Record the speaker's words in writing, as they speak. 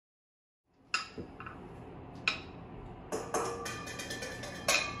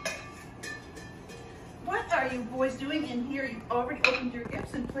are you boys doing in here? You've already opened your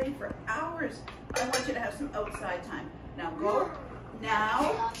gifts and played for hours. I want you to have some outside time. Now go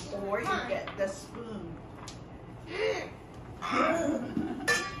now, or you get the spoon.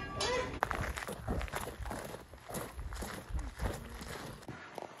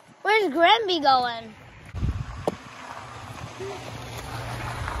 Where's Granby going?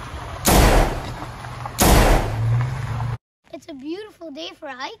 It's a beautiful day for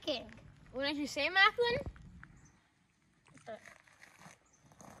hiking. What did you say, Macklin?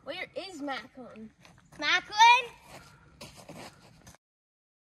 Where is Macklin? Macklin?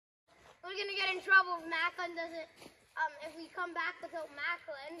 We're gonna get in trouble if Macklin doesn't, if we come back without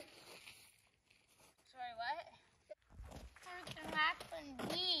Macklin. Sorry, what? Where can Macklin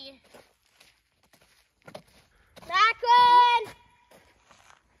be? Macklin!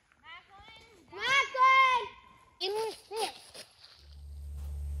 Macklin! Give me this.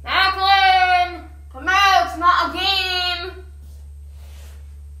 Macklin! Come out, it's not a game!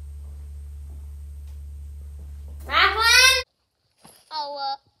 Macklin?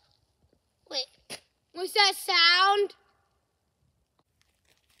 Oh, wait. What's that sound?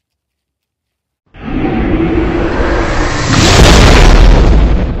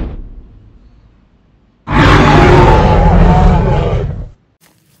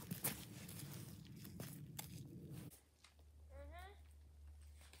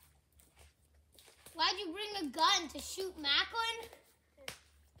 Why'd you bring a gun to shoot Macklin?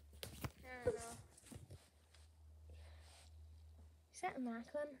 I don't know. Is that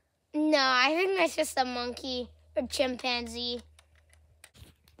Macklin? No, I think that's just a monkey or chimpanzee.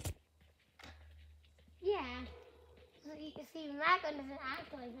 Yeah. See, Macklin doesn't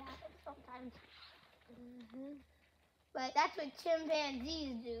act like that sometimes. But that's what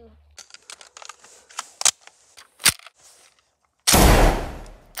chimpanzees do.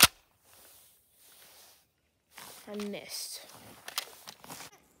 I missed.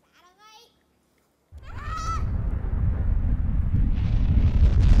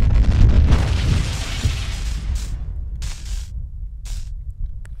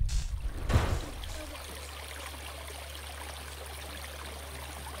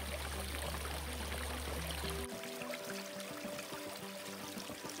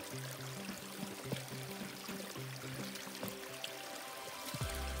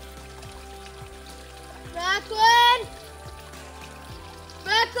 Macklin!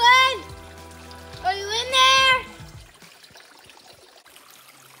 Macklin! Are you in there?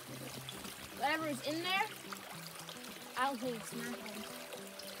 Whatever is in there, I don't think it's Macklin.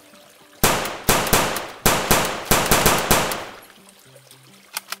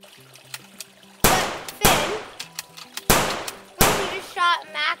 Finn, you just shot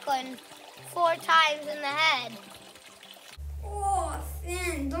Macklin 4 times in the head. Oh,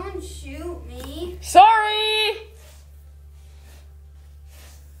 Finn, don't shoot me. Sorry!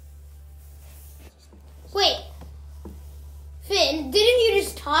 Wait, Finn, didn't you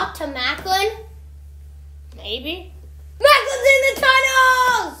just talk to Macklin? Maybe. Macklin's in the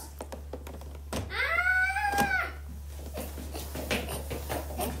tunnels! Ah!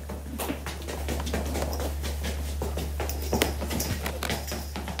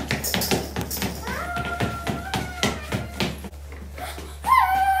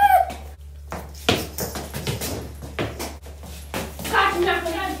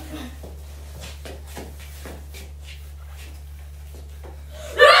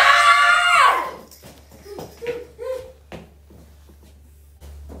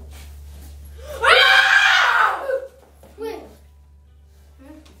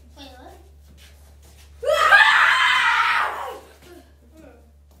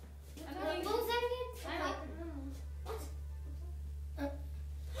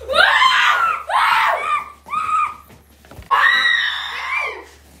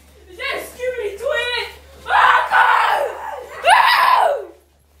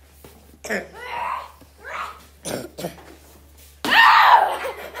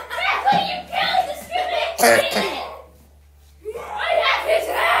 Macklin, you killed the Scooby!